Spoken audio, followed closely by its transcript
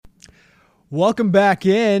Welcome back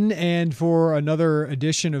in, and for another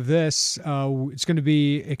edition of this, it's going to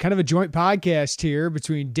be a kind of a joint podcast here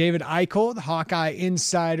between David Eichel, the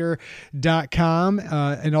HawkeyeInsider.com,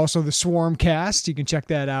 and also the Swarmcast. You can check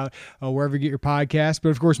that out wherever you get your podcast. But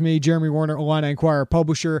of course, me, Jeremy Warner, Illini Inquirer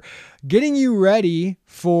publisher, getting you ready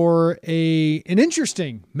for an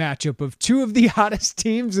interesting matchup of two of the hottest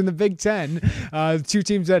teams in the Big Ten, two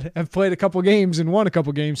teams that have played a couple games and won a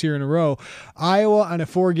couple games here in a row. Iowa on a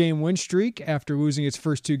 4-game win streak after losing its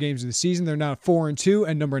first 2 games of the season. They're now 4-2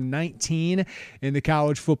 and number 19 in the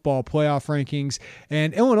college football playoff rankings.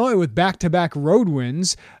 And Illinois with back-to-back road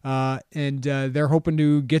wins, and they're hoping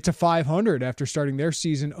to get to 500 after starting their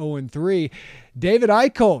season 0-3. David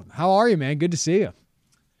Eichel, how are you, man? Good to see you.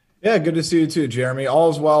 Yeah, good to see you too, Jeremy.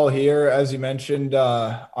 All's well here. As you mentioned,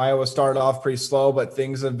 Iowa started off pretty slow, but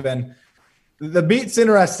things have been – the beat's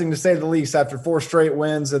interesting to say the least after 4 straight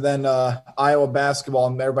wins, and then Iowa basketball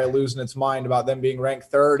and everybody losing its mind about them being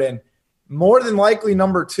ranked 3rd and more than likely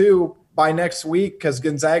number 2 by next week because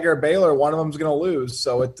Gonzaga or Baylor, one of them is going to lose.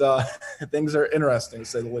 So things are interesting to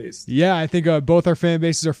say the least. Yeah, I think both our fan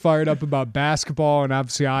bases are fired up about basketball, and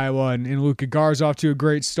obviously Iowa and Luka Garza's off to a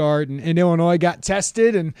great start, and Illinois got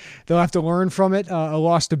tested, and they'll have to learn from it. A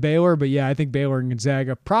loss to Baylor, but yeah, I think Baylor and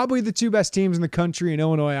Gonzaga, probably the 2 best teams in the country, and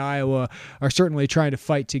Illinois, Iowa are certainly trying to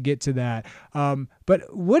fight to get to that.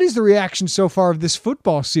 But what is the reaction so far of this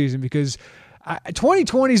football season? Because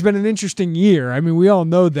 2020 has been an interesting year. I mean, we all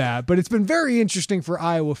know that, but it's been very interesting for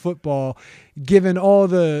Iowa football, given all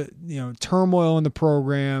the turmoil in the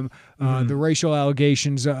program, the racial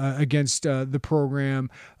allegations against the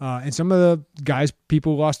program, and some of the guys,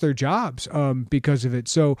 people lost their jobs because of it.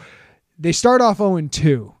 So they start off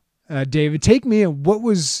 0-2. David, take me in. What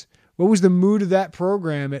was the mood of that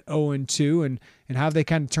program at 0-2, and how have they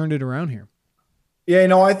kind of turned it around here?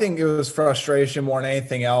 Yeah, I think it was frustration more than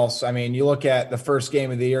anything else. I mean, you look at the first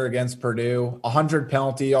game of the year against Purdue, 100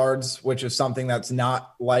 penalty yards, which is something that's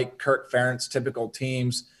not like Kirk Ferentz typical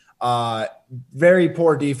teams. Very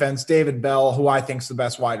poor defense. David Bell, who I think is the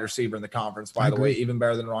best wide receiver in the conference, by the way, even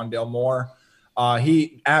better than Rondale Moore.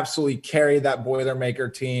 He absolutely carried that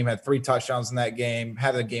Boilermaker team, had 3 touchdowns in that game,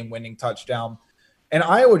 had a game-winning touchdown. And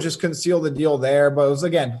Iowa just couldn't seal the deal there. But it was,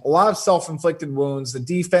 again, a lot of self-inflicted wounds. The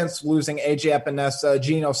defense losing A.J. Epinesa,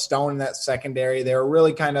 Geno Stone in that secondary. They were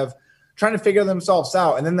really kind of trying to figure themselves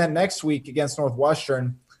out. And then that next week against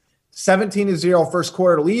Northwestern, 17-0 first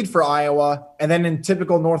quarter lead for Iowa. And then in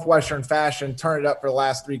typical Northwestern fashion, turn it up for the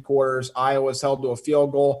last 3 quarters. Iowa's held to a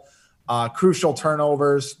field goal. Crucial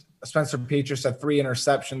turnovers. Spencer Petras had 3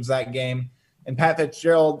 interceptions that game. And Pat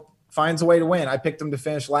Fitzgerald finds a way to win. I picked them to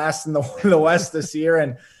finish last in the West this year,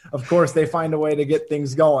 and of course they find a way to get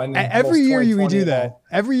things going. Every year we do that.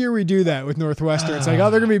 Every year we do that with Northwestern. It's like, oh,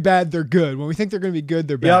 they're going to be bad, they're good. When we think they're going to be good,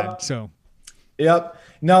 they're bad. Yep.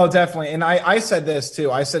 No, definitely. And I said this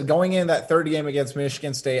too. I said going in that 3rd game against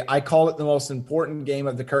Michigan State, I called it the most important game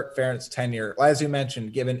of the Kirk Ferentz tenure. As you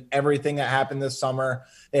mentioned, given everything that happened this summer,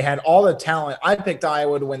 they had all the talent. I picked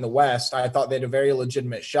Iowa to win the West. I thought they had a very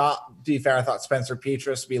legitimate shot. To be fair, I thought Spencer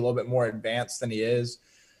Petras would be a little bit more advanced than he is.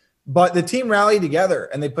 But the team rallied together,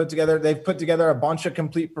 and they've put together a bunch of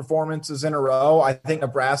complete performances in a row. I think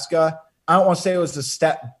Nebraska, I don't want to say it was a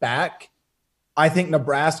step back. I think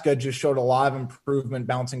Nebraska just showed a lot of improvement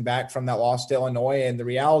bouncing back from that loss to Illinois. And the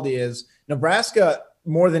reality is Nebraska,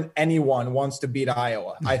 more than anyone, wants to beat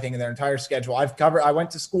Iowa, I think, in their entire schedule. I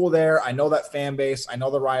went to school there. I know that fan base. I know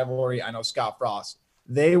the rivalry. I know Scott Frost.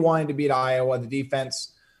 They wanted to beat Iowa. The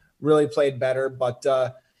defense really played better. But,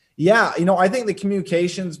 I think the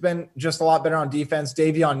communication's been just a lot better on defense.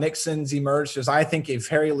 Davion Nixon's emerged as, I think, a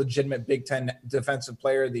very legitimate Big Ten Defensive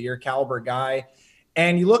Player of the Year caliber guy.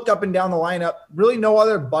 And you look up and down the lineup, really no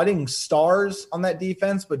other budding stars on that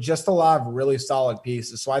defense, but just a lot of really solid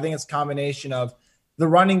pieces. So I think it's a combination of the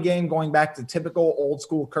running game going back to typical old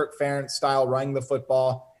school Kirk Ferentz style, running the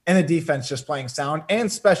football, and the defense just playing sound, and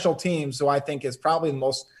special teams, who I think is probably the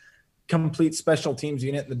most complete special teams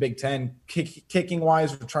unit in the Big Ten, kicking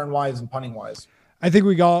wise, return wise, and punting wise. I think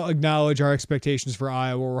we all acknowledge our expectations for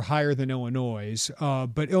Iowa were higher than Illinois',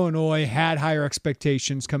 but Illinois had higher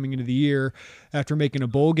expectations coming into the year after making a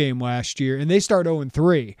bowl game last year, and they start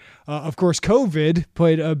 0-3. Of course, COVID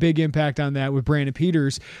played a big impact on that with Brandon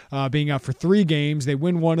Peters being out for 3 games. They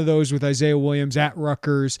win one of those with Isaiah Williams at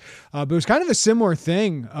Rutgers, but it was kind of a similar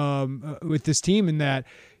thing with this team in that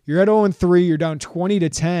you're at 0-3, you're down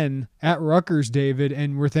 20-10 at Rutgers, David,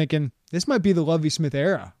 and we're thinking, this might be the Lovie Smith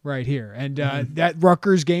era right here. And that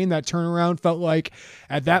Rutgers game, that turnaround, felt like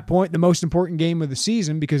at that point the most important game of the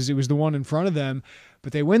season because it was the one in front of them.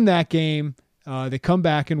 But they win that game. They come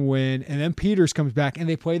back and win, and then Peters comes back and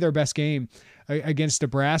they play their best game against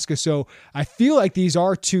Nebraska. So I feel like these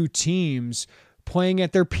are two teams playing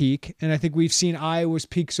at their peak, and I think we've seen Iowa's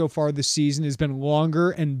peak so far this season has been longer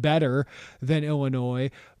and better than Illinois.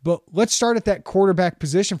 But let's start at that quarterback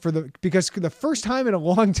position because the first time in a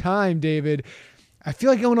long time, David, I feel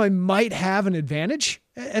like Illinois might have an advantage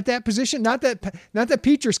at that position. Not that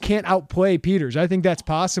Peters can't outplay Peters. I think that's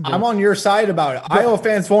possible. I'm on your side about it. Iowa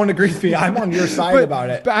fans won't agree with me. I'm on your side about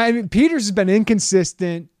it. But I mean, Peters has been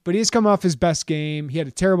inconsistent, but he's come off his best game. He had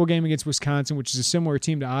a terrible game against Wisconsin, which is a similar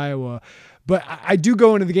team to Iowa. But I do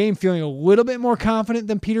go into the game feeling a little bit more confident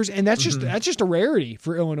than Peters, and that's just a rarity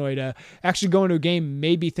for Illinois to actually go into a game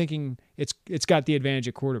maybe thinking it's got the advantage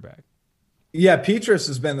at quarterback. Yeah, Petras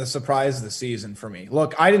has been the surprise of the season for me.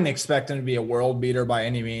 Look, I didn't expect him to be a world beater by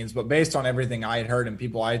any means, but based on everything I had heard and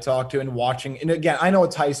people I talked to and watching, and again, I know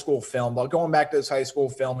it's high school film, but going back to this high school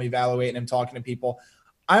film, evaluating him, talking to people,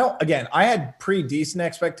 I had pretty decent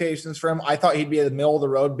expectations for him. I thought he'd be at the middle of the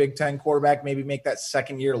road Big Ten quarterback, maybe make that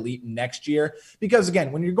second year leap next year. Because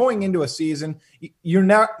again, when you're going into a season, you're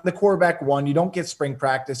not the quarterback one. You don't get spring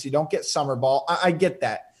practice. You don't get summer ball. I get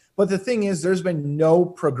that. But the thing is, there's been no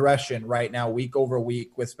progression right now, week over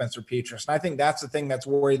week with Spencer Petras. And I think that's the thing that's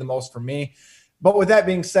worried the most for me. But with that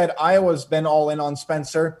being said, Iowa's been all in on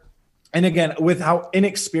Spencer. And again, with how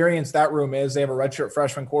inexperienced that room is, they have a redshirt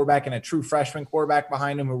freshman quarterback and a true freshman quarterback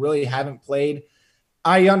behind him who really haven't played.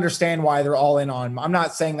 I understand why they're all in on him. I'm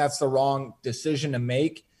not saying that's the wrong decision to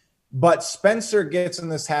make, but Spencer gets in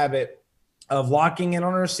this habit of locking in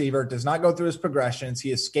on a receiver, does not go through his progressions.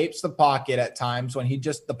 He escapes the pocket at times when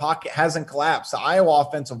the pocket hasn't collapsed. The Iowa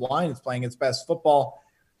offensive line is playing its best football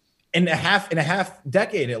in a half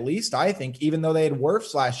decade, at least, I think, even though they had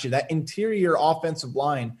Wirfs last year. That interior offensive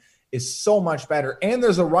line is so much better. And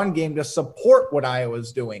there's a run game to support what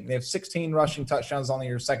Iowa's doing. They have 16 rushing touchdowns on the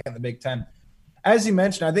year, second in the Big Ten. As you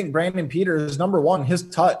mentioned, I think Brandon Peters is number one. His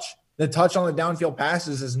touch, the touch on the downfield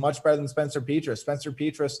passes is much better than Spencer Petras. Spencer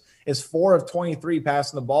Petras is 4 of 23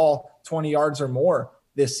 passing the ball 20 yards or more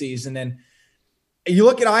this season. And you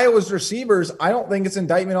look at Iowa's receivers, I don't think it's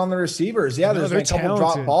indictment on the receivers. Yeah, there's been a couple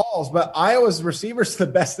drop balls, but Iowa's receivers are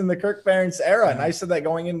the best in the Kirk Ferentz era. And I said that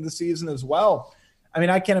going into the season as well. I mean,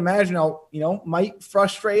 I can't imagine how, might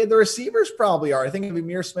frustrated the receivers probably are. I think of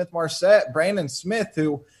Ihmir Smith-Marsette, Brandon Smith,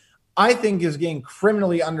 who I think is getting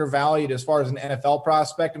criminally undervalued as far as an NFL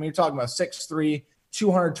prospect. I mean, you're talking about 6'3",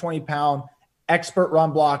 220-pound, expert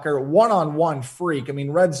run blocker, one-on-one freak. I mean,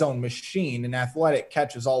 red zone machine and athletic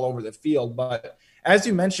catches all over the field. But as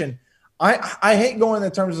you mentioned, I hate going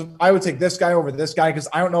in terms of I would take this guy over this guy because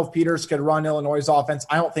I don't know if Peters could run Illinois' offense.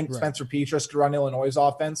 I don't think Spencer Petras could run Illinois'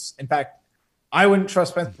 offense. In fact, I wouldn't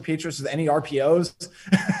trust Spencer Petras with any RPOs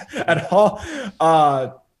at all.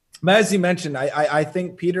 But as you mentioned, I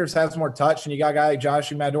think Peters has more touch, and you got a guy like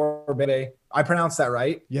Josh Imatorbhebhe. I pronounced that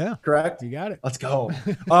right? Yeah. Correct? You got it. Let's go.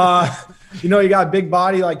 You got a big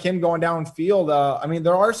body like him going downfield. I mean,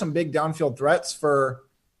 there are some big downfield threats for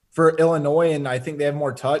Illinois, and I think they have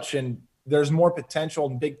more touch, and there's more potential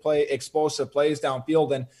in big play, explosive plays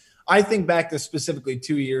downfield. And I think back to specifically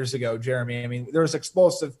 2 years ago, Jeremy. I mean, there's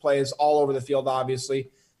explosive plays all over the field,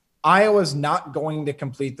 obviously. Iowa's not going to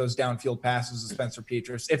complete those downfield passes to Spencer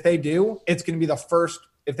Petras. If they do, it's going to be the first.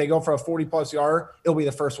 If they go for a 40-plus yard, it'll be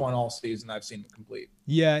the first one all season I've seen them complete.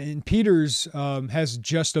 Yeah, and Peters has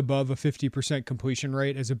just above a 50% completion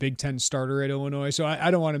rate as a Big Ten starter at Illinois. So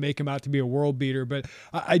I don't want to make him out to be a world beater, but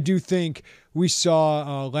I do think we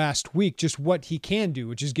saw last week just what he can do,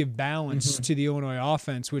 which is give balance to the Illinois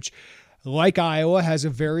offense, which – like Iowa, has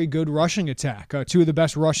a very good rushing attack. Two of the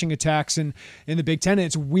best rushing attacks in the Big Ten. And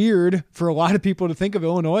it's weird for a lot of people to think of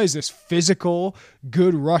Illinois as this physical,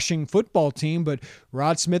 good rushing football team, but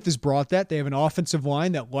Rod Smith has brought that. They have an offensive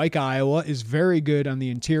line that, like Iowa, is very good on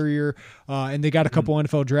the interior, and they got a couple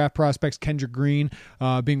NFL draft prospects, Kendrick Green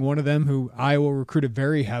being one of them, who Iowa recruited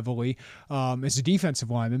very heavily as a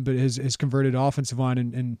defensive lineman, but has converted offensive line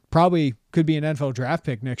and probably could be an NFL draft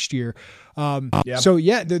pick next year. So,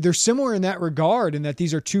 yeah, they're similar in that regard, in that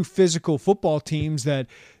these are two physical football teams that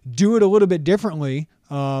do it a little bit differently.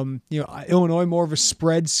 Illinois more of a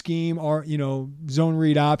spread scheme or, zone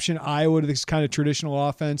read option. Iowa, this kind of traditional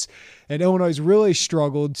offense. And Illinois really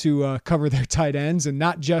struggled to cover their tight ends, and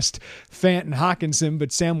not just Fant and Hawkinson,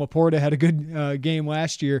 but Sam Laporta had a good game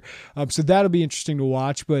last year. So that'll be interesting to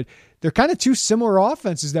watch. But they're kind of two similar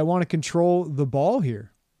offenses that want to control the ball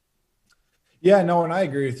here. Yeah, no, and I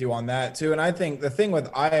agree with you on that too. And I think the thing with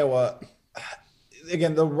Iowa,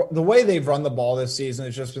 again, the way they've run the ball this season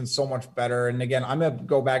has just been so much better. And again, I'm going to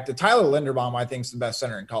go back to Tyler Linderbaum. I think is the best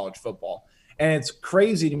center in college football. And it's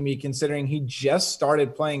crazy to me considering he just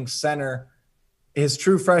started playing center his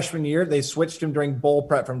true freshman year. They switched him during bowl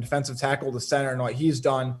prep from defensive tackle to center, and what he's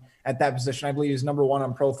done at that position, I believe he's number 1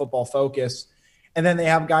 on Pro Football Focus. And then they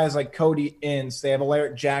have guys like Cody Ince. They have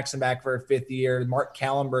Alaric Jackson back for a 5th year, Mark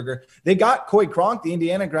Kallenberger. They got Coy Cronk, the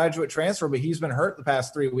Indiana graduate transfer, but he's been hurt the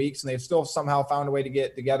past 3 weeks, and they've still somehow found a way to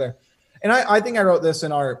get it together. And I think I wrote this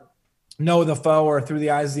in our Know the Foe or Through the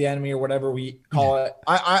Eyes of the Enemy or whatever we call it.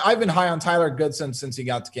 I've been high on Tyler Goodson since he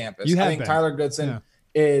got to campus. I think Tyler Goodson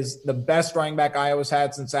is the best running back Iowa's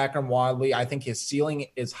had since Akrum Wadley. I think his ceiling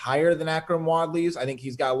is higher than Akrum Wadley's. I think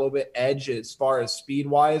he's got a little bit edge as far as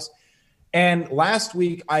speed-wise. And last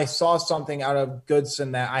week, I saw something out of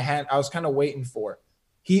Goodson that I was kind of waiting for.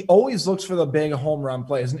 He always looks for the big home run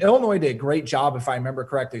plays. And Illinois did a great job, if I remember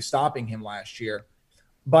correctly, stopping him last year.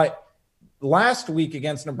 But last week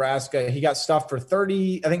against Nebraska, he got stuffed for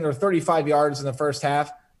 30, I think there were 35 yards in the first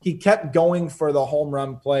half. He kept going for the home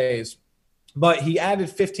run plays. But he added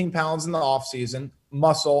 15 pounds in the offseason,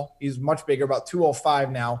 muscle. He's much bigger, about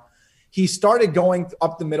 205 now. He started going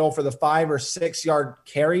up the middle for the 5 or 6 yard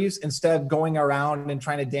carries instead of going around and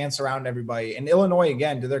trying to dance around everybody. And Illinois,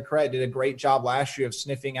 again, to their credit, did a great job last year of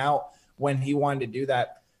sniffing out when he wanted to do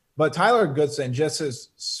that. But Tyler Goodson, just his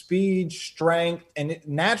speed, strength, and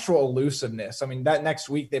natural elusiveness. I mean, that next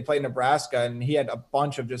week they played Nebraska, and he had a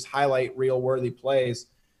bunch of just highlight reel-worthy plays.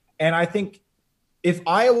 And I think if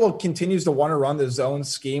Iowa continues to want to run the zone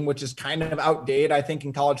scheme, which is kind of outdated, I think,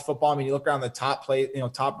 in college football. I mean, you look around the top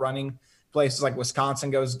running places like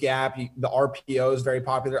Wisconsin goes gap. The RPO is very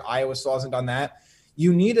popular. Iowa still hasn't done that.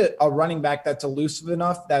 You need a running back that's elusive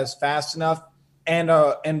enough, that is fast enough,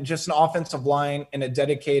 and just an offensive line and a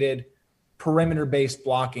dedicated perimeter-based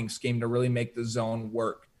blocking scheme to really make the zone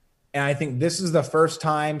work. And I think this is the first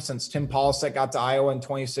time since Tim Polasek got to Iowa in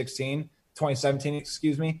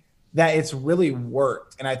 2017, that it's really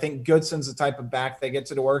worked. And I think Goodson's the type of back that gets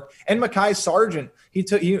it to work. And Mekhi Sargent,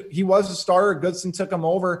 he was a starter. Goodson took him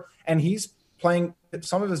over, and he's playing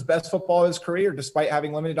some of his best football of his career despite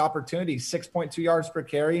having limited opportunities. 6.2 yards per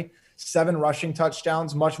carry, 7 rushing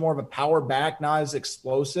touchdowns, much more of a power back, not as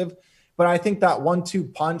explosive. But I think that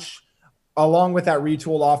 1-2 punch, along with that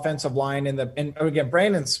retooled offensive line, and again,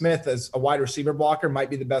 Brandon Smith as a wide receiver blocker might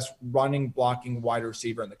be the best running blocking wide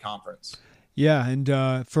receiver in the conference. Yeah,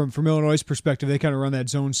 and from Illinois' perspective, they kind of run that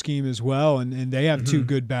zone scheme as well, and they have 2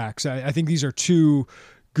 good backs. I think these are 2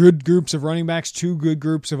 good groups of running backs, 2 good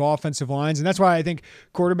groups of offensive lines, and that's why I think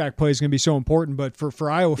quarterback play is going to be so important. But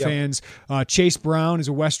for Iowa fans, Chase Brown is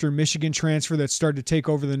a Western Michigan transfer that started to take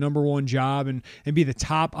over the number 1 job and be the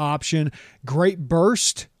top option. Great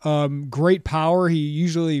burst. Great power.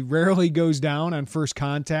 He rarely goes down on first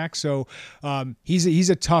contact. So he's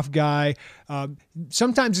a tough guy.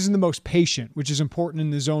 Sometimes isn't the most patient, which is important in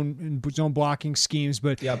the zone blocking schemes,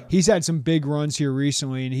 but he's had some big runs here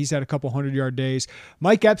recently, and he's had a couple 100-yard days.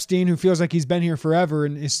 Mike Epstein, who feels like he's been here forever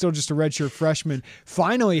and is still just a redshirt freshman,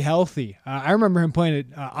 finally healthy. I remember him playing at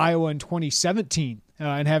Iowa in 2017.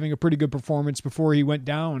 And having a pretty good performance before he went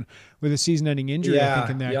down with a season-ending injury, I think,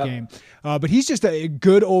 in that game. But he's just a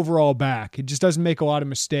good overall back. He just doesn't make a lot of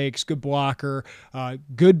mistakes. Good blocker,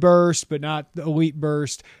 good burst, but not the elite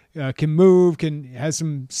burst. Can move, has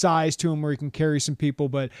some size to him where he can carry some people,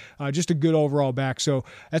 but just a good overall back. So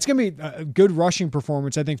that's going to be a good rushing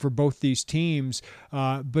performance, I think, for both these teams.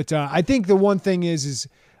 But I think the one thing is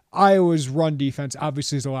Iowa's run defense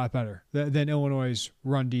obviously is a lot better than Illinois'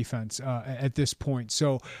 run defense at this point.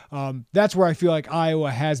 So that's where I feel like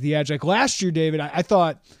Iowa has the edge. Like last year, David, I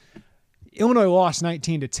thought Illinois lost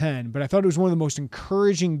 19-10, but I thought it was one of the most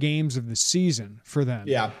encouraging games of the season for them.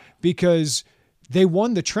 Yeah. Because they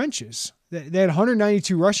won the trenches. They had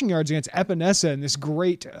 192 rushing yards against Epinesa and this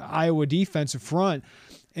great Iowa defensive front.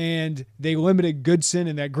 And they limited Goodson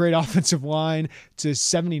and that great offensive line to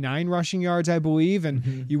 79 rushing yards, I believe.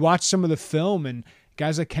 And you watch some of the film, and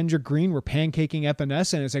guys like Kendrick Green were pancaking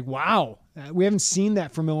Epinesa, and it's like, wow, we haven't seen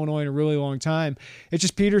that from Illinois in a really long time. It's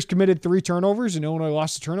just Peters committed 3 turnovers, and Illinois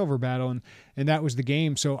lost the turnover battle, and that was the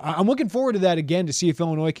game. So I'm looking forward to that again to see if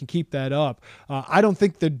Illinois can keep that up. I don't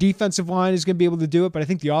think the defensive line is going to be able to do it, but I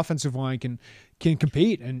think the offensive line can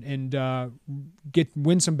compete and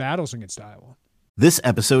win some battles against Iowa. This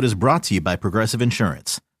episode is brought to you by Progressive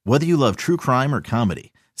Insurance. Whether you love true crime or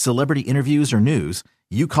comedy, celebrity interviews or news,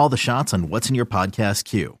 you call the shots on what's in your podcast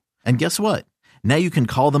queue. And guess what? Now you can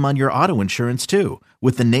call them on your auto insurance too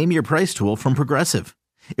with the Name Your Price tool from Progressive.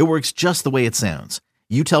 It works just the way it sounds.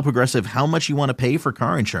 You tell Progressive how much you want to pay for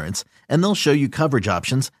car insurance, and they'll show you coverage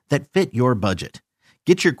options that fit your budget.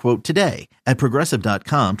 Get your quote today at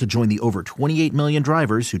Progressive.com to join the over 28 million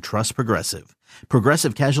drivers who trust Progressive.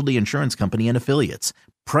 Progressive Casualty Insurance Company and Affiliates.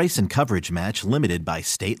 Price and coverage match limited by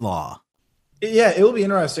state law. Yeah, it will be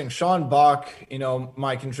interesting. Sean Bach,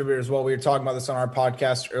 my contributor as well, we were talking about this on our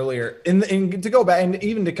podcast earlier. And to go back and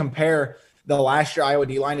even to compare the last year Iowa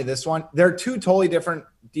D-line to this one, they're two totally different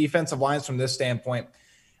defensive lines from this standpoint.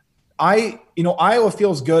 Iowa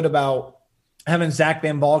feels good about having Zach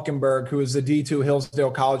Van Valkenburg, who is the D2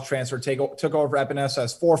 Hillsdale College transfer, took over Epinesa,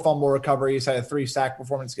 has 4 fumble recoveries, had a 3-sack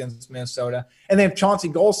performance against Minnesota. And they have Chauncey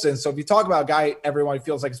Golston. So if you talk about a guy everyone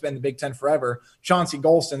feels like has been in the Big Ten forever, Chauncey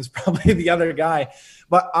Golston's probably the other guy.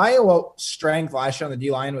 But Iowa's strength last year on the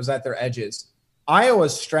D-line was at their edges.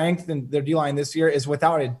 Iowa's strength in their D-line this year is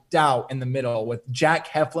without a doubt in the middle, with Jack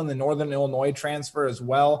Heflin, the Northern Illinois transfer as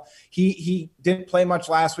well. He didn't play much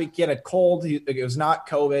last week. He had a cold. It was not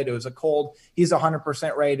COVID. It was a cold. He's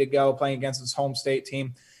 100% ready to go playing against his home state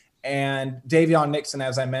team. And Davion Nixon,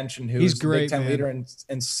 as I mentioned, who's the Big Ten leader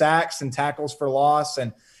in sacks and tackles for loss.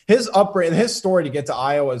 And his story to get to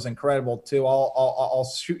Iowa is incredible too.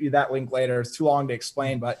 I'll shoot you that link later. It's too long to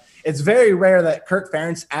explain, but it's very rare that Kirk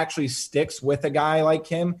Ferentz actually sticks with a guy like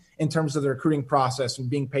him in terms of the recruiting process and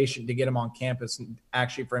being patient to get him on campus and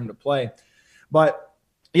actually for him to play. But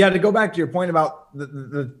yeah, to go back to your point about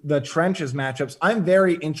the trenches matchups, I'm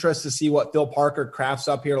very interested to see what Phil Parker crafts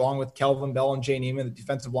up here along with Kelvin Bell and Jay Neiman, the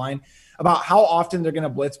defensive line, about how often they're going to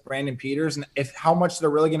blitz Brandon Peters and how much they're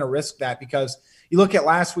really going to risk that, because you look at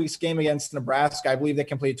last week's game against Nebraska, I believe they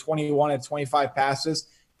completed 21 of 25 passes.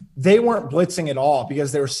 They weren't blitzing at all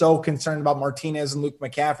because they were so concerned about Martinez and Luke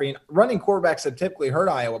McCaffrey. And running quarterbacks have typically hurt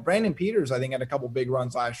Iowa. Brandon Peters, I think, had a couple big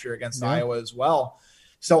runs last year against Iowa as well.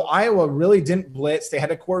 So Iowa really didn't blitz. They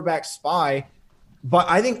had a quarterback spy. But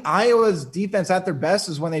I think Iowa's defense at their best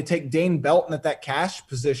is when they take Dane Belton at that cash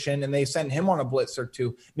position and they send him on a blitz or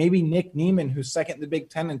two. Maybe Nick Neiman, who's second in the Big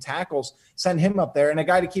Ten in tackles, send him up there. And a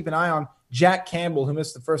guy to keep an eye on, Jack Campbell, who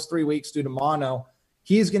missed the first 3 weeks due to mono.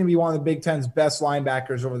 He's going to be one of the Big Ten's best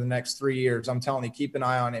linebackers over the next 3 years. I'm telling you, keep an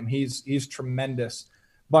eye on him. He's tremendous.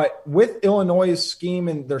 But with Illinois' scheme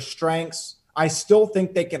and their strengths, I still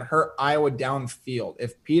think they can hurt Iowa downfield.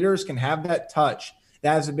 If Peters can have that touch,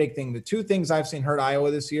 that is a big thing. The two things I've seen hurt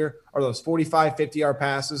Iowa this year are those 45, 50-yard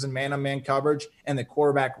passes and man-on-man coverage and the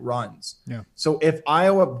quarterback runs. Yeah. So if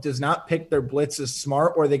Iowa does not pick their blitzes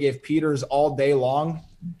smart, or they give Peters all day long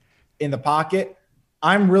in the pocket,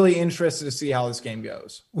 I'm really interested to see how this game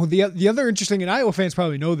goes. Well, the other interesting, and Iowa fans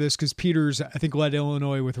probably know this because Peters, I think, led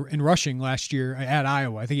Illinois in rushing last year at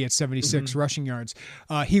Iowa. I think he had 76 rushing yards.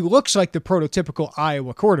 He looks like the prototypical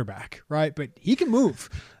Iowa quarterback, right? But he can move.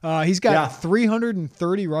 He's got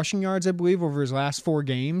 330 rushing yards, I believe, over his last 4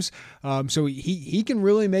 games. So he can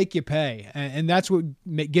really make you pay. And that's what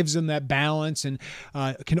gives him that balance and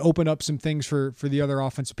can open up some things for the other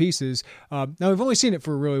offensive pieces. Now, we've only seen it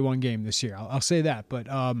for really one game this year. I'll say that. But,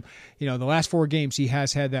 the last 4 games, he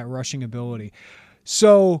has had that rushing ability.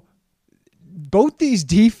 So both these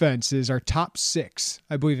defenses are top 6,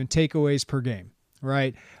 I believe, in takeaways per game,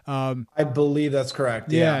 right? I believe that's correct.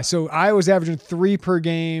 Yeah. So Iowa's averaging 3 per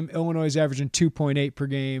game. Illinois is averaging 2.8 per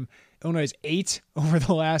game. Illinois is 8 over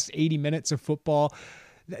the last 80 minutes of football.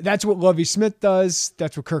 That's what Lovie Smith does.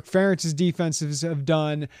 That's what Kirk Ferentz's defenses have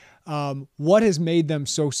done. What has made them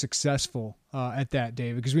so successful at that,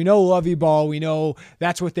 David? Because we know Lovie ball, we know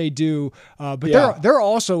that's what they do, but they're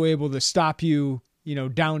also able to stop you,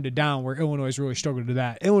 down to down, where Illinois really struggled to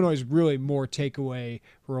that. Illinois is really more takeaway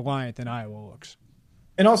reliant than Iowa looks.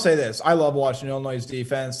 And I'll say this, I love watching Illinois'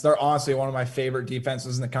 defense. They're honestly one of my favorite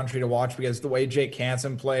defenses in the country to watch, because the way Jake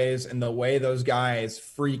Hansen plays and the way those guys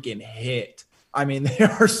freaking hit, I mean, they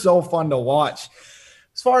are so fun to watch.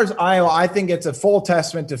 As far as Iowa, I think it's a full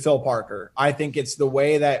testament to Phil Parker. I think it's the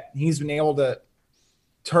way that he's been able to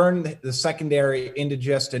turn the secondary into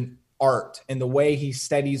just an art, and the way he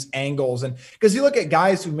studies angles. And because you look at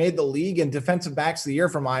guys who made the league and defensive backs of the year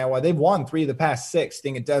from Iowa, they've won 3 of the past 6.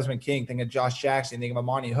 Think of Desmond King, think of Josh Jackson, think of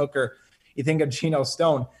Amani Hooker, you think of Geno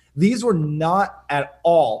Stone. These were not at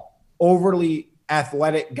all overly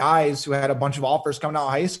athletic guys who had a bunch of offers coming out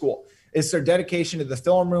of high school. It's their dedication to the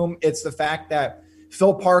film room. It's the fact that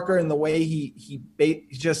Phil Parker and the way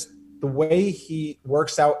the way he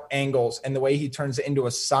works out angles and the way he turns it into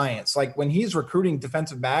a science. Like when he's recruiting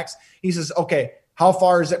defensive backs, he says, okay, how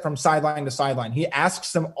far is it from sideline to sideline? He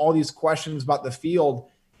asks them all these questions about the field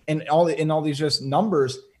and all these just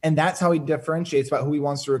numbers. And that's how he differentiates about who he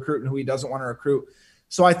wants to recruit and who he doesn't want to recruit.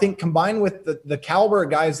 So I think combined with the caliber of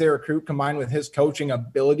guys they recruit, combined with his coaching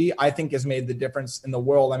ability, I think has made the difference in the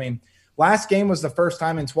world. I mean, last game was the first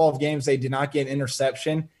time in 12 games they did not get an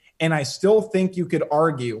interception. And I still think you could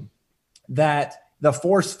argue that the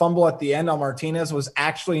forced fumble at the end on Martinez was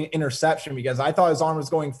actually an interception, because I thought his arm was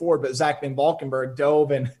going forward, but Zach Van Valkenburg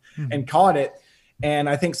dove and caught it. And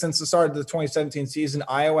I think since the start of the 2017 season,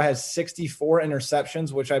 Iowa has 64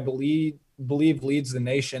 interceptions, which I believe leads the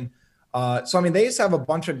nation. So, I mean, they just have a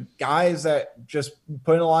bunch of guys that just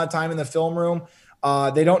put in a lot of time in the film room.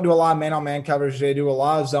 They don't do a lot of man-on-man coverage. They do a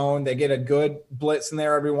lot of zone. They get a good blitz in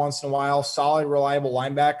there every once in a while, solid, reliable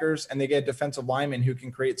linebackers, and they get defensive linemen who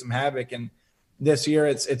can create some havoc. And this year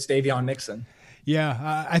it's Davion Nixon.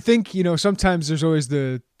 Yeah, I think, sometimes there's always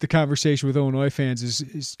the conversation with Illinois fans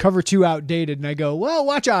is cover 2 outdated, and I go, well,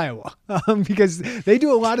 watch Iowa, because they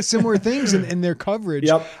do a lot of similar things in their coverage.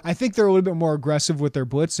 Yep. I think they're a little bit more aggressive with their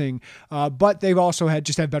blitzing, but they've also had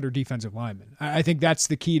better defensive linemen. I think that's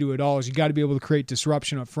the key to it all, is you got to be able to create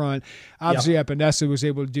disruption up front. Obviously, Epinesa was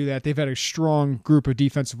able to do that. They've had a strong group of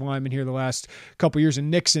defensive linemen here the last couple of years, and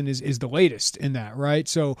Nixon is the latest in that, right?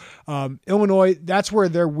 So Illinois, that's where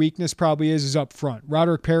their weakness probably is up front.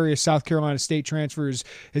 Roderick Perry, a South Carolina State transfer,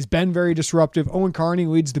 has been very disruptive. Owen Carney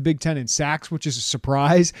leads the Big Ten in sacks, which is a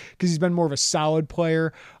surprise because he's been more of a solid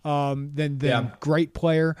player than great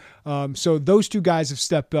player. So those 2 guys have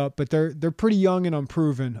stepped up, but they're pretty young and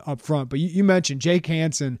unproven up front. But you mentioned Jake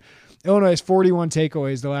Hansen. Illinois has 41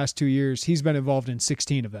 takeaways the last 2 years. He's been involved in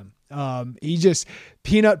 16 of them. He just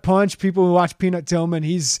peanut punch. People who watch Peanut Tillman,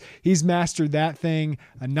 he's mastered that thing.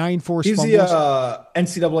 9 forced fumbles. He's the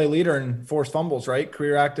NCAA leader in forced fumbles, right?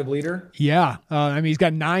 Career active leader. Yeah. He's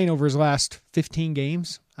got 9 over his last 15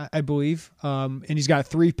 games, I believe. And he's got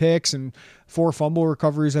 3 picks and 4 fumble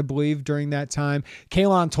recoveries, I believe, during that time.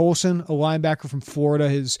 Kalen Tolson, a linebacker from Florida,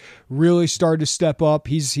 has really started to step up.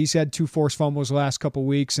 He's had 2 forced fumbles the last couple of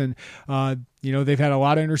weeks, and they've had a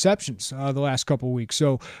lot of interceptions the last couple of weeks.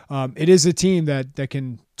 So it is a team that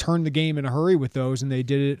can turn the game in a hurry with those, and they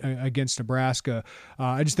did it against Nebraska.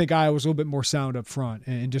 I just think Iowa's a little bit more sound up front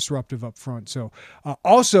and disruptive up front. So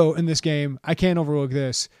also in this game, I can't overlook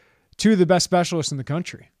this. 2 of the best specialists in the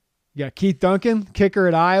country. You got Keith Duncan, kicker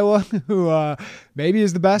at Iowa, who maybe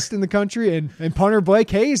is the best in the country, and punter Blake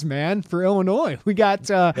Hayes, man, for Illinois. We got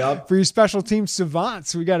for your special team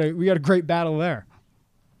savants, we got a great battle there.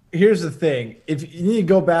 Here's the thing: if you need to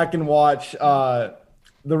go back and watch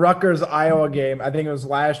the Rutgers Iowa game, I think it was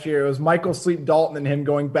last year. It was Michael Sleep Dalton and him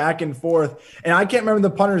going back and forth. And I can't remember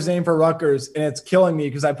the punter's name for Rutgers, and it's killing me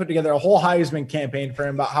because I put together a whole Heisman campaign for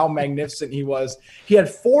him about how magnificent he was. He had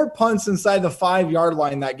 4 punts inside the 5-yard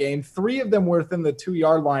line that game. 3 of them were within the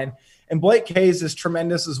 2-yard line. And Blake Hayes is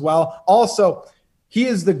tremendous as well. Also, he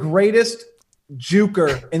is the greatest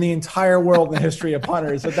juker in the entire world in the history of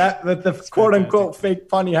punters. But that the quote-unquote fake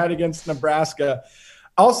punt he had against Nebraska.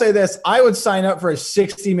 I'll say this: I would sign up for a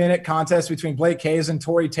 60-minute contest between Blake Hayes and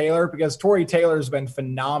Tory Taylor, because Tory Taylor has been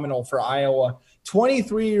phenomenal for Iowa.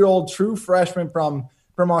 23-year-old true freshman from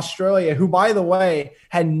Australia, who, by the way,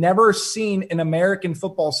 had never seen an American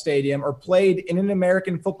football stadium or played in an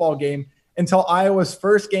American football game until Iowa's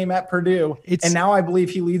first game at Purdue, and now I believe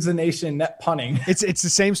he leads the nation in net punting. It's the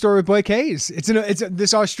same story with Blake Hayes.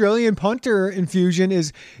 This Australian punter infusion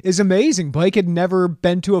is amazing. Blake had never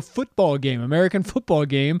been to a football game, American football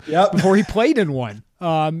game, before he played in one.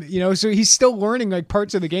 So he's still learning like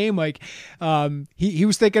parts of the game. Like he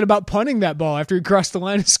was thinking about punting that ball after he crossed the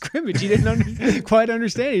line of scrimmage. He didn't quite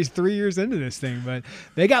understand. He's 3 years into this thing, but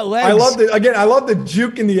they got legs. I love the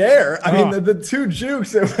juke in the air. I mean, the 2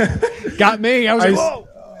 jukes got me. I was like, whoa.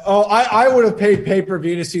 Oh, I would have paid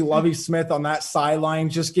pay-per-view to see Lovie Smith on that sideline.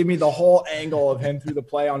 Just give me the whole angle of him through the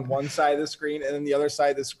play on one side of the screen, and then the other side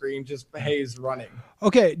of the screen, just Hayes running.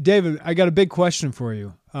 Okay, David, I got a big question for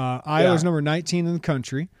you. Iowa's number 19 in the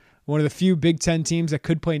country, one of the few Big Ten teams that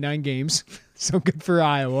could play 9 games. So good for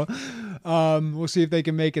Iowa. We'll see if they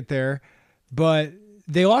can make it there. But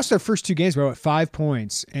they lost their first 2 games by about 5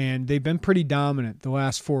 points, and they've been pretty dominant the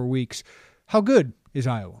last 4 weeks. How good is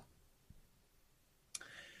Iowa?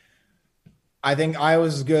 I think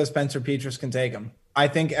Iowa's as good as Spencer Petras can take them. I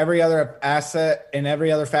think every other asset and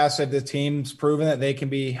every other facet of the team's proven that they can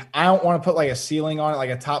be. I don't want to put like a ceiling on it,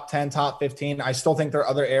 like a top 10, top 15. I still think there are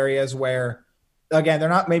other areas where, again, they're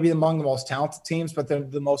not maybe among the most talented teams, but they're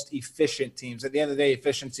the most efficient teams. At the end of the day,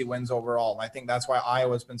 efficiency wins overall. And I think that's why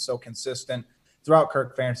Iowa's been so consistent throughout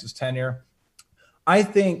Kirk Ferentz's tenure. I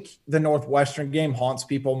think the Northwestern game haunts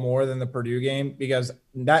people more than the Purdue game, because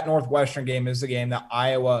that Northwestern game is the game that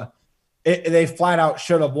Iowa – they flat out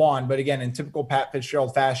should have won. But again, in typical Pat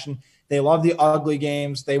Fitzgerald fashion, they love the ugly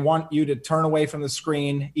games. They want you to turn away from the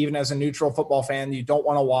screen. Even as a neutral football fan, you don't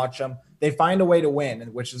want to watch them. They find a way to win,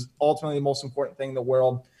 which is ultimately the most important thing in the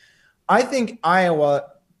world. I think Iowa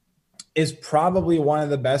is probably one of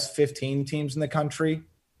the best 15 teams in the country,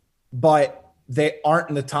 but they aren't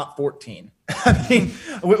in the top 14. I mean,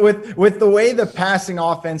 with the way the passing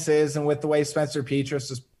offense is and with the way Spencer Petras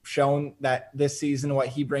has shown that this season, what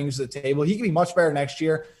he brings to the table, he can be much better next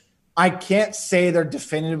year. I can't say they're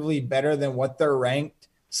definitively better than what they're ranked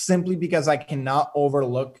simply because I cannot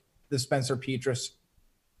overlook the Spencer Petras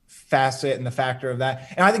facet and the factor of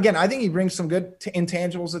that. And I think he brings some good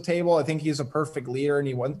intangibles to the table. I think he's a perfect leader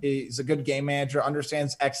and he's a good game manager,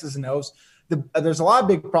 understands X's and O's. There's a lot of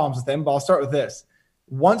big problems with him, but I'll start with this.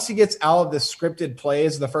 Once he gets out of the scripted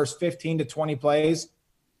plays, the first 15 to 20 plays,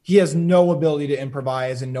 he has no ability to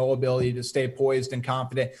improvise and no ability to stay poised and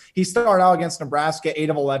confident. He started out against Nebraska, 8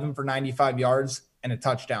 of 11 for 95 yards and a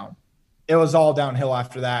touchdown. It was all downhill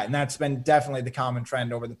after that, and that's been definitely the common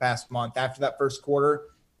trend over the past month. After that first quarter,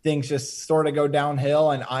 things just sort of go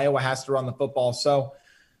downhill, and Iowa has to run the football. So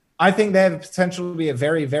I think they have potential to be a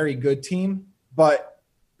very, very good team, but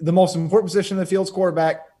the most important position in the field is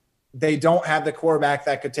quarterback. They don't have the quarterback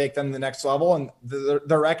that could take them to the next level, and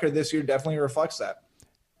the record this year definitely reflects that.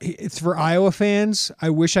 It's for Iowa fans. I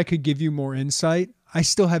wish I could give you more insight. I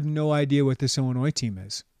still have no idea what this Illinois team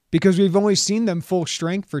is because we've only seen them full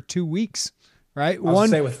strength for 2 weeks, right? I was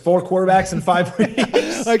say with 4 quarterbacks in 5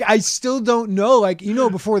 weeks. Like, I still don't know. Like,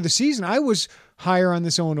 before the season, I was higher on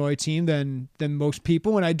this Illinois team than most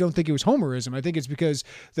people, and I don't think it was homerism. I think it's because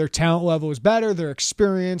their talent level is better, they're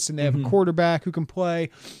experienced, and they have a quarterback who can play.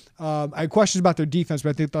 I had questions about their defense, but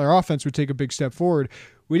I think their offense would take a big step forward.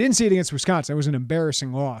 We didn't see it against Wisconsin. It was an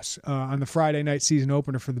embarrassing loss on the Friday night season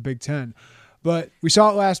opener for the Big Ten. But we saw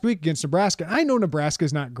it last week against Nebraska. I know Nebraska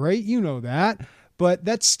is not great. You know that. But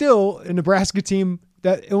that's still a Nebraska team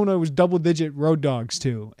that Illinois was double-digit road dogs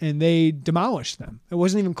to, and they demolished them. It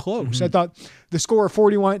wasn't even close. I thought the score of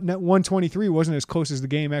 41-123 wasn't as close as the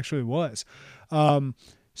game actually was.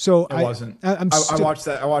 So it wasn't. I watched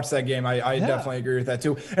that. I watched that game. I definitely agree with that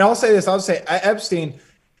too. And I'll say this. I'll say Epstein,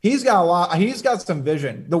 he's got a lot. He's got some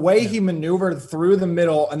vision. The way he maneuvered through the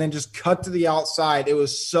middle and then just cut to the outside, it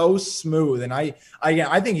was so smooth. And I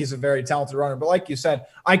think he's a very talented runner. But like you said,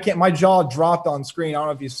 my jaw dropped on screen. I don't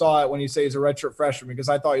know if you saw it when you say he's a redshirt freshman because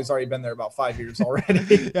I thought he's already been there about 5 years already.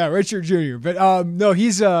 Yeah, redshirt junior. But no,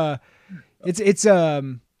 he's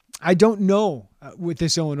I don't know with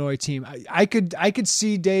this Illinois team. I could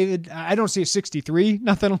see David. I don't see a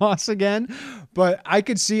 63-0 loss again, but I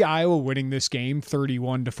could see Iowa winning this game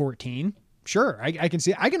 31-14. Sure, I can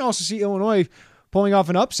see. I can also see Illinois pulling off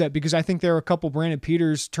an upset because I think there are a couple Brandon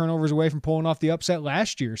Peters turnovers away from pulling off the upset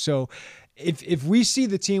last year. So if we see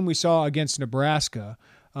the team we saw against Nebraska,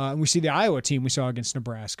 and we see the Iowa team we saw against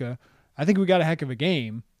Nebraska, I think we got a heck of a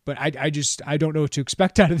game. But I don't know what to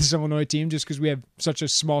expect out of this Illinois team just because we have such a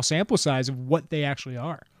small sample size of what they actually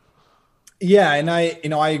are. Yeah, and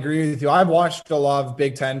I agree with you. I've watched a lot of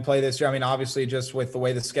Big Ten play this year. I mean, obviously, just with the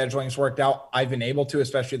way the scheduling's worked out, I've been able to,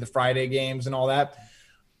 especially the Friday games and all that.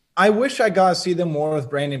 I wish I got to see them more with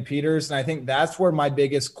Brandon Peters, and I think that's where my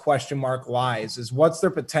biggest question mark lies, is what's their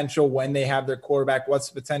potential when they have their quarterback? What's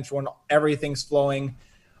the potential when everything's flowing?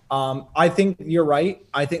 I think you're right.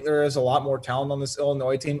 I think there is a lot more talent on this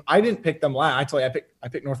Illinois team. I didn't pick them last. Actually, I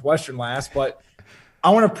picked Northwestern last, but I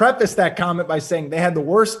want to preface that comment by saying they had the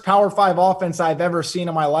worst Power 5 offense I've ever seen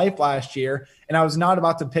in my life last year, and I was not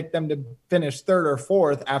about to pick them to finish 3rd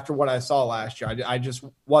or 4th after what I saw last year. I just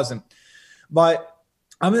wasn't. But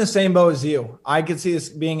I'm in the same boat as you. I could see this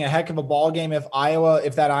being a heck of a ball game if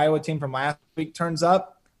that Iowa team from last week turns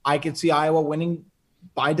up. I could see Iowa winning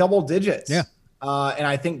by double digits. Yeah. And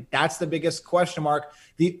I think that's the biggest question mark.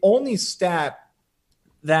 The only stat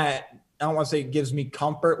that I don't want to say gives me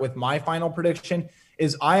comfort with my final prediction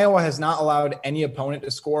is Iowa has not allowed any opponent to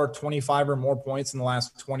score 25 or more points in the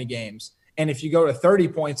last 20 games. And if you go to 30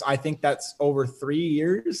 points, I think that's over 3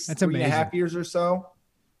 years. That's amazing. 3.5 years or so.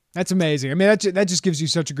 That's amazing. I mean, that just gives you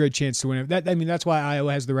such a great chance to win it. That's why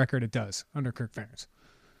Iowa has the record it does under Kirk Ferentz.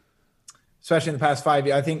 Especially in the past 5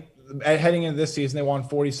 years. I think heading into this season, they won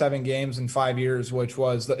 47 games in 5 years, which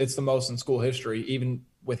it's the most in school history, even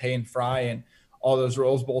with Hayden Fry and all those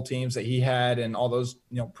Rose Bowl teams that he had and all those,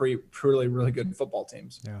 truly, really good football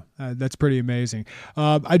teams. Yeah, that's pretty amazing.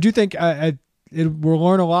 I do think we'll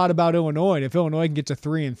learn a lot about Illinois. And if Illinois can get to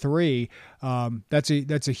 3-3,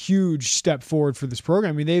 that's a huge step forward for this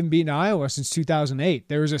program. I mean, they haven't beaten Iowa since 2008.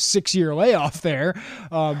 There was a 6-year layoff there,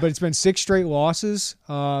 but it's been 6 straight losses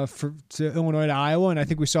to Illinois to Iowa, and I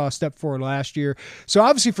think we saw a step forward last year. So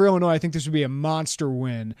obviously for Illinois, I think this would be a monster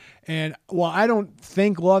win. And while I don't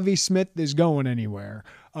think Lovie Smith is going anywhere,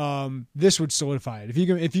 this would solidify it. If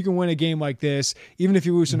you can win a game like this, even if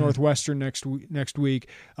you lose to Northwestern next week,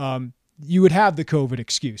 you would have the COVID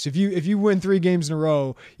excuse. If you win 3 games in a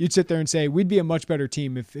row, you'd sit there and say, we'd be a much better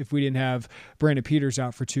team if we didn't have Brandon Peters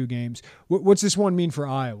out for 2 games. What's this one mean for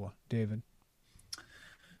Iowa, David?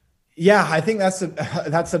 Yeah, I think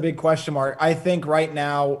that's a big question mark. I think right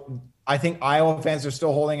now, Iowa fans are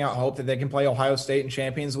still holding out hope that they can play Ohio State in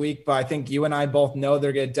Champions Week, but I think you and I both know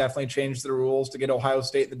they're going to definitely change the rules to get Ohio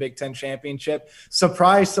State in the Big Ten championship.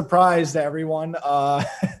 Surprise, surprise to everyone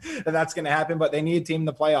that's going to happen, but they need a team in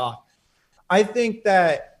the playoff. I think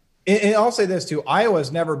that, and I'll say this too,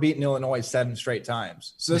 Iowa's never beaten Illinois 7 straight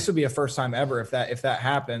times. So this would be a first time ever if that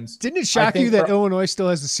happens. Didn't it shock you that Illinois still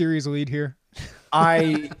has the series lead here?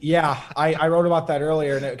 I wrote about that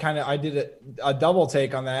earlier, and I did a double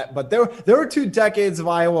take on that. But there were 2 decades of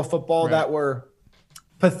Iowa football that were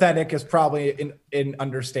pathetic, is probably an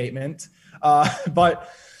understatement. But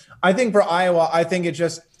I think for Iowa, I think it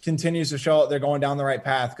just continues to show they're going down the right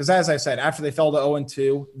path. Because as I said, after they fell to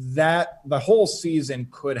 0-2, that the whole season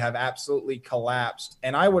could have absolutely collapsed.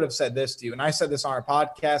 And I would have said this to you, and I said this on our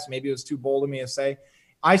podcast. Maybe it was too bold of me to say.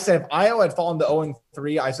 I said if Iowa had fallen to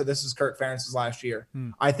 0-3, I said this is Kirk Ferentz's last year.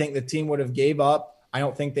 I think the team would have gave up. I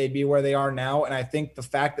don't think they'd be where they are now. And I think the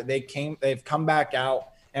fact that they've come back out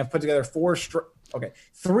and put together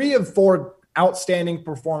 3 of 4 outstanding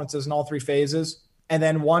performances in all 3 phases, and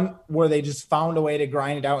then one where they just found a way to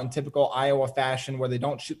grind it out in typical Iowa fashion, where they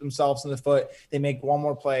don't shoot themselves in the foot. They make one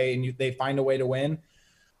more play and they find a way to win.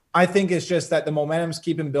 I think it's just that the momentum's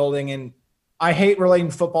keeping building, and I hate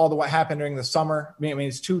relating football to what happened during the summer. I mean,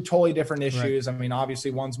 it's 2 totally different issues. Right. I mean,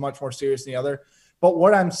 obviously one's much more serious than the other. But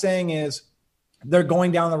what I'm saying is they're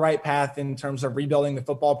going down the right path in terms of rebuilding the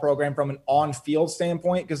football program from an on-field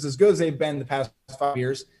standpoint, because as good as they've been the past 5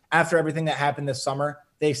 years, after everything that happened this summer,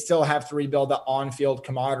 they still have to rebuild the on-field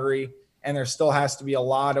camaraderie, and there still has to be a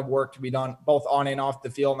lot of work to be done both on and off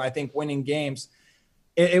the field. And I think winning games,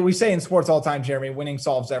 we say in sports all the time, Jeremy, winning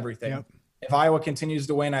solves everything. Yep. If Iowa continues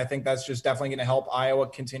to win, I think that's just definitely going to help Iowa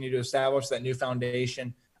continue to establish that new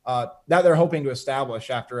foundation that they're hoping to establish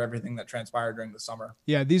after everything that transpired during the summer.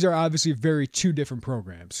 Yeah, these are obviously 2 different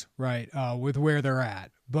programs, right, with where they're at.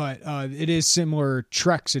 But it is similar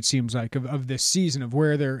treks, it seems like, of this season, of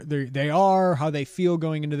where they are, how they feel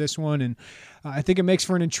going into this one. And I think it makes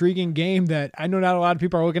for an intriguing game that I know not a lot of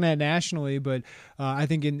people are looking at nationally, but I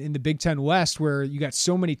think in the Big Ten West, where you got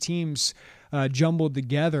so many teams jumbled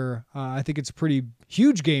together, I think it's a pretty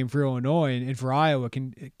huge game for Illinois, and for Iowa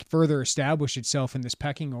can further establish itself in this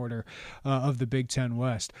pecking order of the Big Ten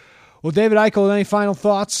West. Well, David Eichel, any final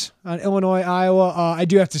thoughts on Illinois, Iowa? I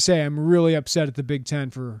do have to say I'm really upset at the Big Ten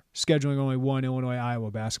for scheduling only one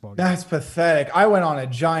Illinois-Iowa basketball game. That's pathetic. I went on a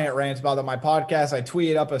giant rant about it on my podcast. I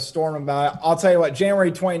tweeted up a storm about it. I'll tell you what,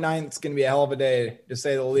 January 29th is going to be a hell of a day, to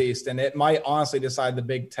say the least, and it might honestly decide the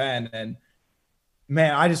Big Ten. And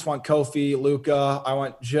man, I just want Kofi, Luka. I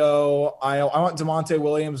want Joe. I want DeMonte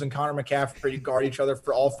Williams and Connor McCaffrey to guard each other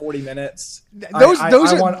for all 40 minutes. That's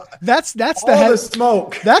the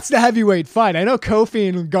smoke. That's the heavyweight fight. I know Kofi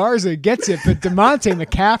and Garza gets it, but DeMonte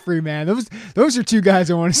McCaffrey, man, those are 2 guys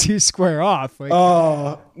I want to see square off.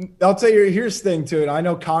 I'll tell you, here's the thing too. And I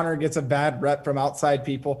know Connor gets a bad rep from outside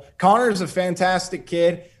people. Connor's a fantastic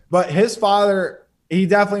kid, but his father, he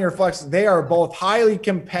definitely reflects. They are both highly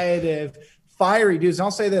competitive, fiery dudes. And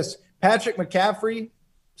I'll say this, Patrick McCaffrey,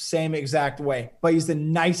 same exact way, but he's the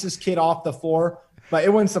nicest kid off the floor. But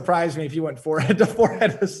it wouldn't surprise me if you went forehead to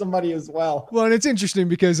forehead with somebody as well. Well, and it's interesting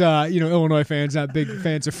because, Illinois fans, not big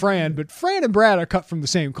fans of Fran, but Fran and Brad are cut from the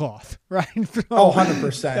same cloth, right?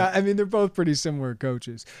 100%. I mean, they're both pretty similar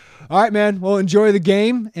coaches. All right, man. Well, enjoy the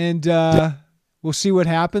game, and we'll see what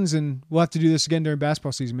happens, and we'll have to do this again during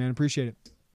basketball season, man. Appreciate it.